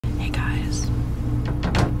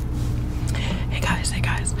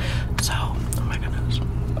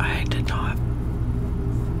I did not.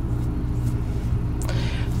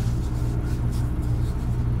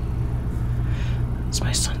 It's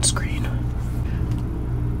my sunscreen.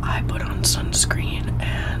 I put on sunscreen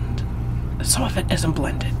and some of it isn't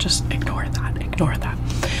blended. Just ignore that. Ignore that.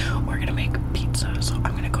 We're gonna make pizza, so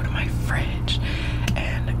I'm gonna go to my fridge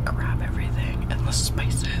and grab everything and the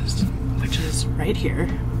spices, which is right here.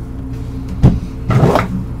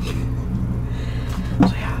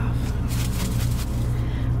 So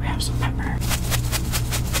we have some pepper.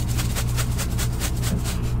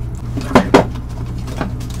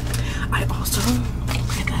 I also,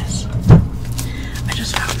 look at this. I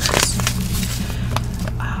just found this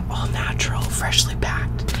all natural, freshly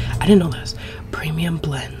packed. I didn't know this. Premium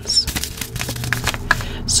blends.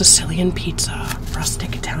 Sicilian pizza,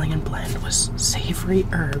 rustic Italian blend with savory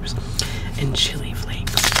herbs and chili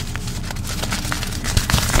flakes.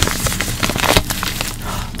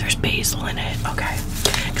 There's basil in it, okay.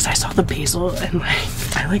 Because I saw the basil and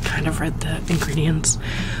I kind of read the ingredients,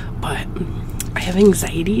 but I have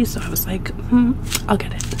anxiety, so I was like, I'll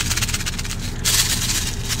get it.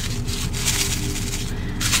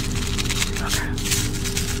 Okay.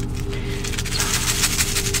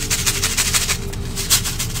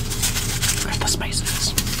 So, got the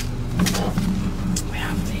spices. We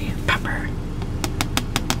have the pepper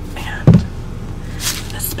and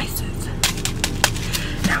the spices.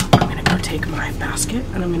 Now I'm gonna go take my basket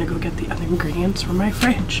and I'm gonna go get the other ingredients from my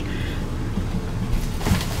fridge.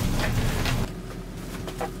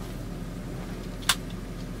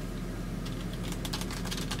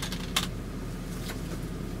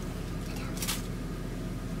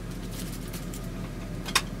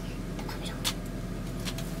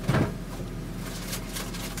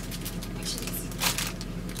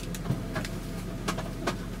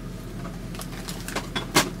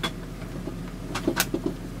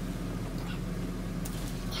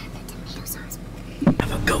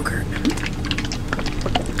 Go-gurt.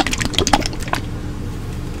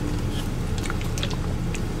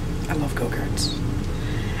 I love go-gurts.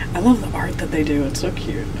 I love the art that they do. It's so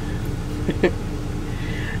cute.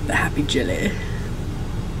 The happy jelly.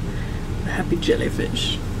 The happy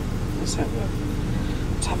jellyfish. Let's have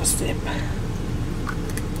a sip.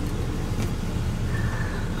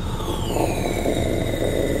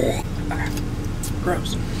 Okay.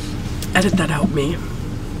 Gross. Edit that out, me.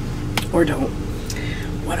 Or don't.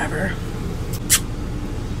 Whatever.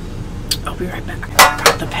 I'll be right back.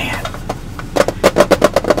 Got the pan.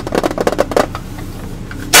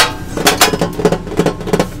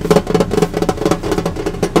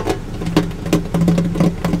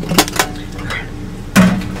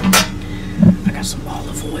 I got some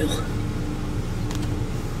olive oil.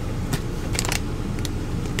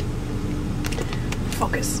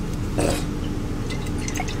 Focus.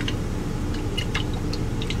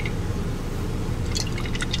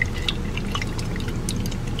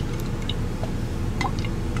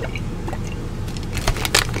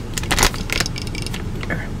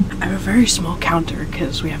 Very small counter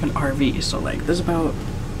because we have an RV, so like there's about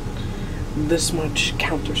this much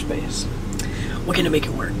counter space. We're gonna make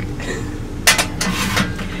it work.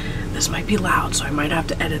 This might be loud, so I might have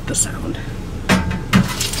to edit the sound.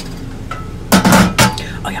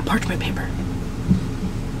 Oh yeah, parchment paper.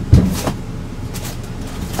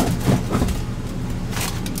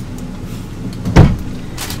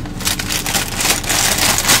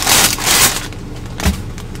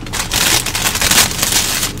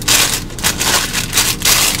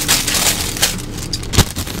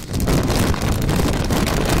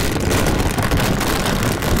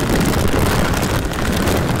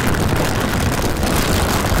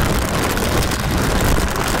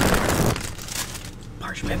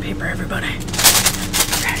 Parchment paper, everybody.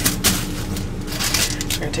 Okay.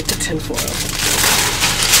 We're gonna take the tin foil.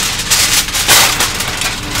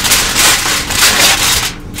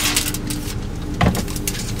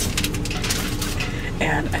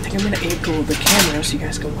 And I think I'm gonna angle the camera so you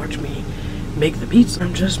guys can watch me make the pizza.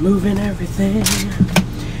 I'm just moving everything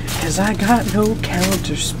because I got no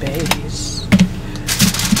counter space.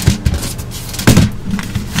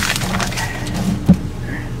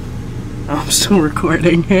 I'm still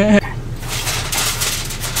recording. I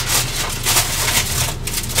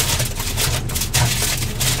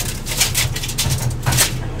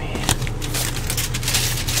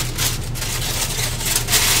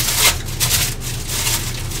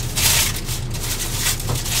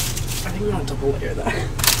think you want to double layer that.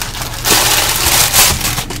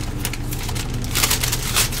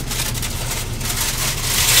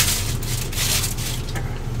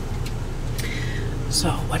 So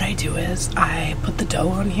what what I do is I put the dough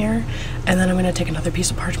on here, and then I'm going to take another piece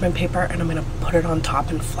of parchment paper and I'm going to put it on top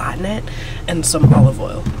and flatten it, and some olive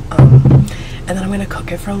oil. And then I'm going to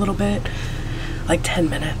cook it for a little bit, like 10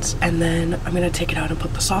 minutes, and then I'm going to take it out and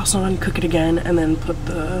put the sauce on, cook it again, and then put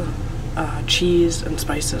the cheese and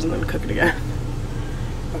spices, and then cook it again.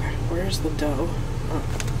 Okay, where's the dough? Oh,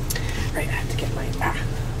 right, I have to get my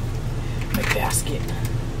basket.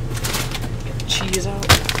 Get the cheese out.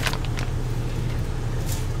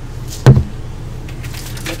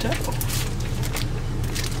 The dough.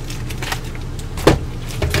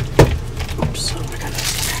 Oops, oh my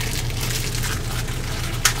goodness.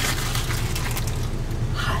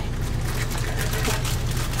 Hi.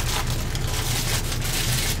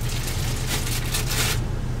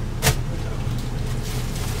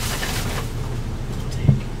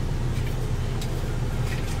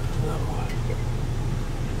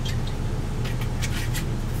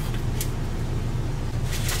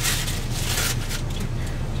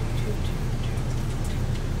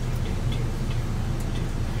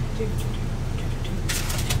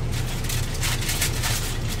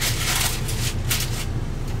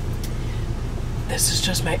 This is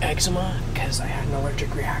just my eczema because I had an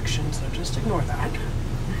allergic reaction, so just ignore that.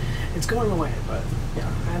 It's going away, but yeah,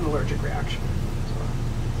 I had an allergic reaction. So,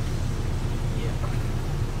 yeah.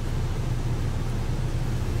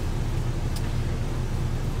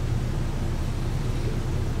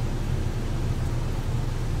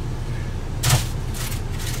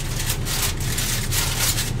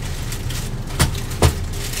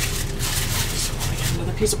 So let me get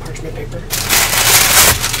another piece of parchment paper.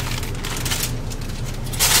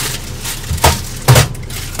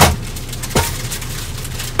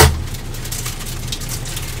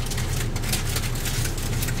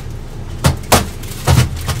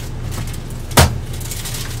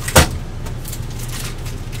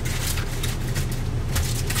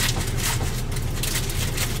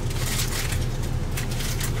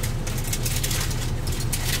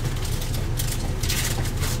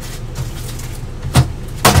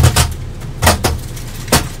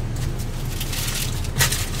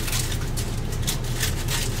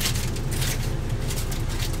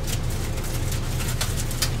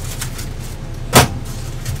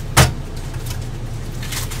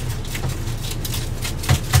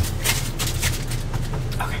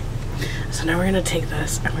 So now we're gonna take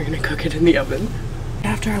this and we're gonna cook it in the oven.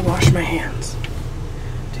 After I wash my hands.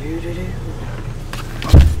 Do-do-do.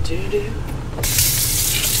 Do-do.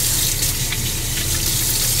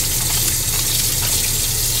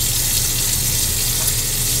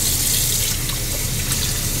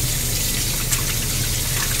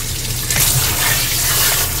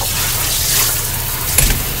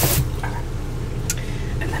 Okay.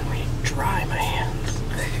 And then we dry my hands.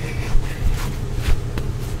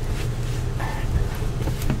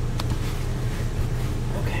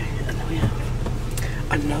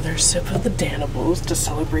 Another sip of the Danibles to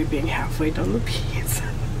celebrate being halfway done the pizza.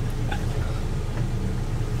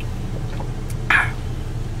 Okay.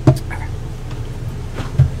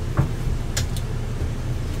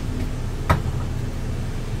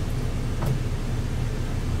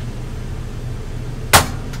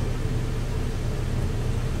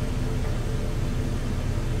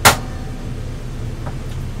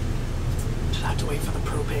 Just have to wait for the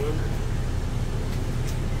propane.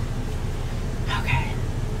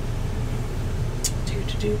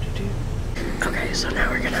 Okay, so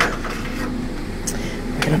now we're gonna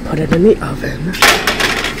put it in the oven.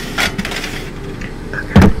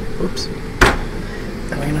 Okay, oops.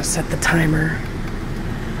 And we're gonna set the timer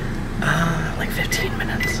like 15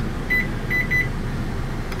 minutes.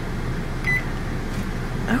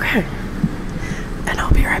 Okay, and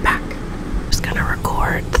I'll be right back. I'm just gonna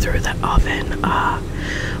record through the oven,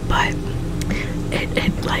 but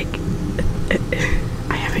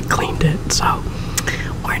I haven't cleaned it, so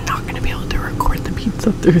we're not going to be able to record the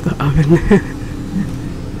pizza through the oven.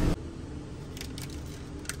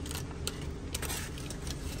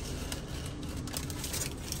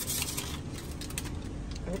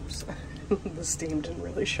 Oops, the steam didn't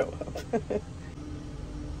really show up.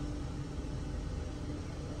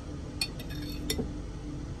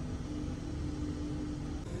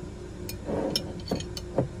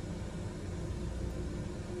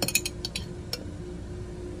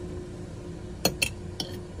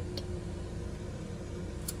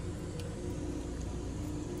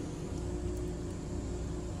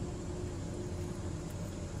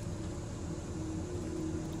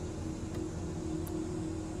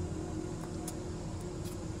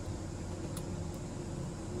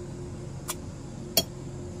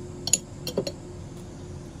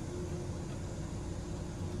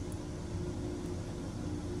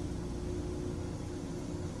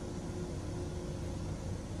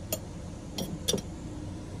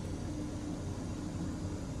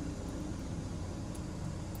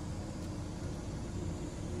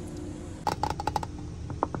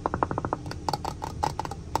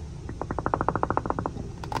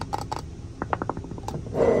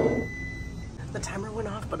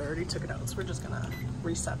 already took it out, so we're just gonna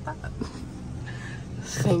reset that.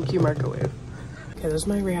 Thank you, microwave. Okay, this is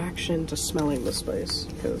my reaction to smelling the spice,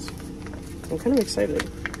 because I'm kind of excited.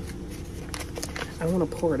 I want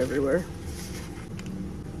to pour it everywhere.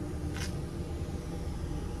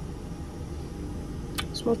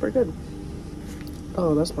 It smells pretty good.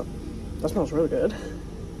 Oh, that smells really good.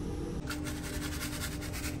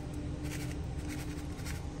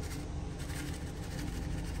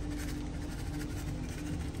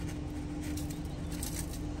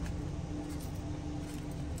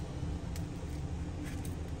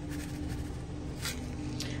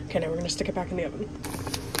 Okay, now we're gonna stick it back in the oven.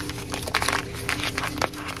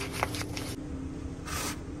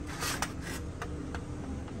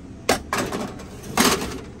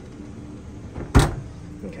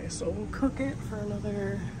 Okay, so we'll cook it for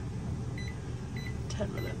another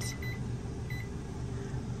 10 minutes.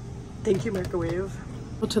 Thank you, microwave.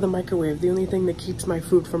 To the microwave, the only thing that keeps my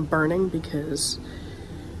food from burning because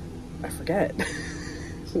I forget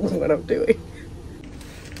what I'm doing.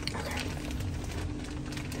 Okay.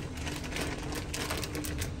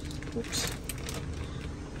 Oops.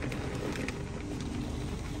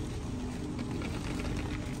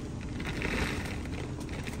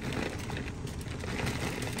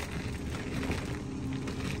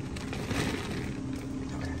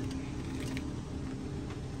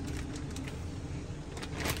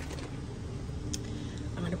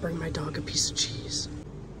 Bring my dog a piece of cheese.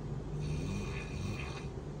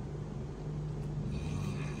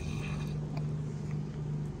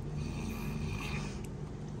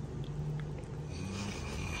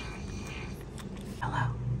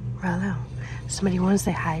 Hello. Somebody wants to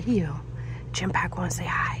say hi to you. Jim Pack wants to say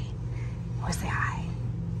hi. You want to say hi?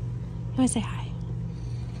 You want to say hi?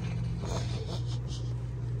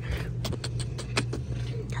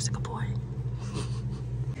 That's a good boy.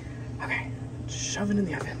 Okay. Shove it in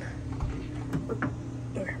the oven.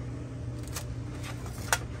 Okay.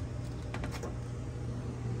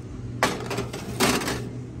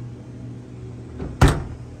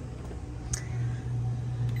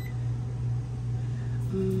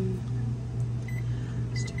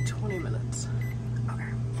 Let's do 20 minutes.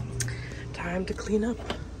 Okay. Time to clean up.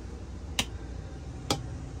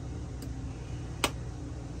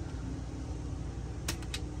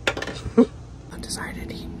 I've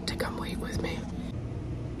decided to come wait with me.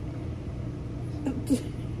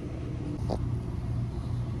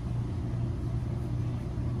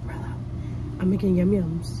 I'm making yum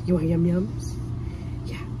yums. You want yum yums?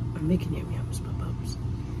 Yeah, I'm making yum yums, bubs.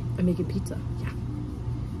 I'm making pizza. Yeah.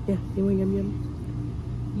 Yeah, you want yum yums?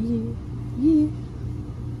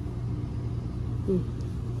 Yeah.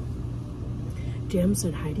 Jam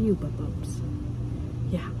said hi to you, bubs.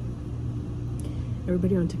 Yeah.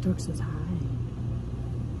 Everybody on TikTok says hi.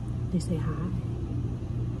 They say hi.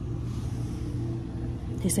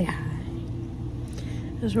 They say hi.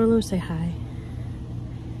 Does Rolo say hi?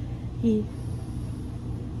 Yeah.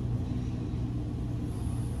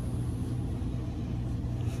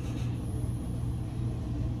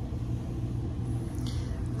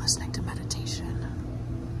 Listening to meditation.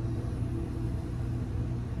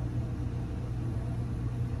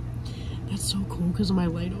 That's so cool because my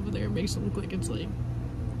light over there makes it look like it's like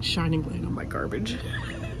shining light on my garbage.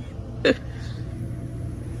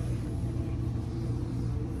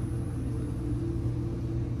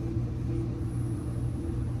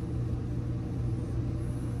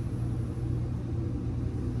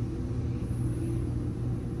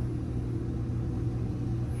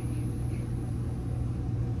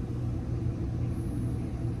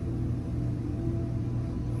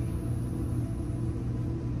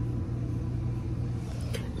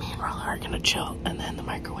 Roller are gonna chill, and then the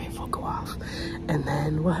microwave will go off, and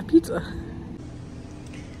then we'll have pizza.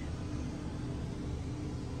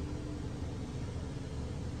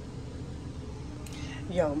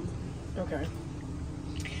 Yum. Okay.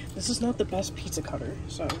 This is not the best pizza cutter,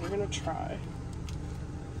 so we're gonna try.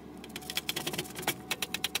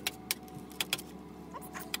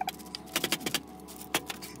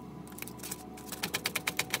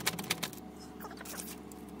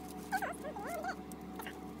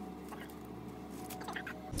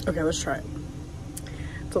 Okay, let's try it.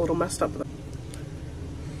 It's a little messed up though.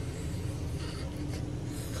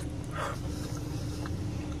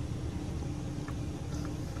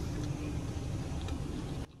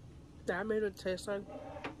 That made it taste like...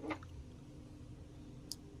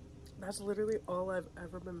 That's literally all I've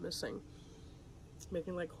ever been missing.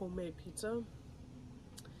 Making like homemade pizza.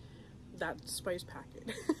 That spice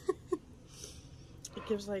packet. It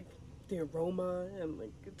gives like the aroma and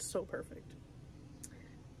like it's so perfect.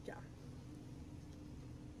 Yeah.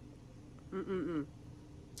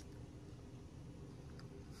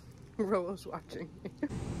 Rolo's watching.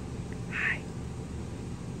 Hi.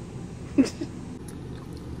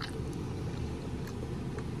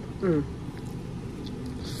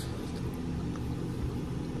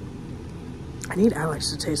 I need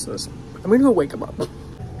Alex to taste this. I'm gonna go wake him up.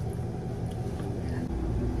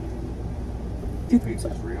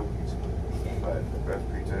 Pizza's real pizza, but the best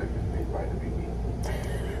pizza is made by the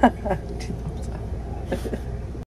BB.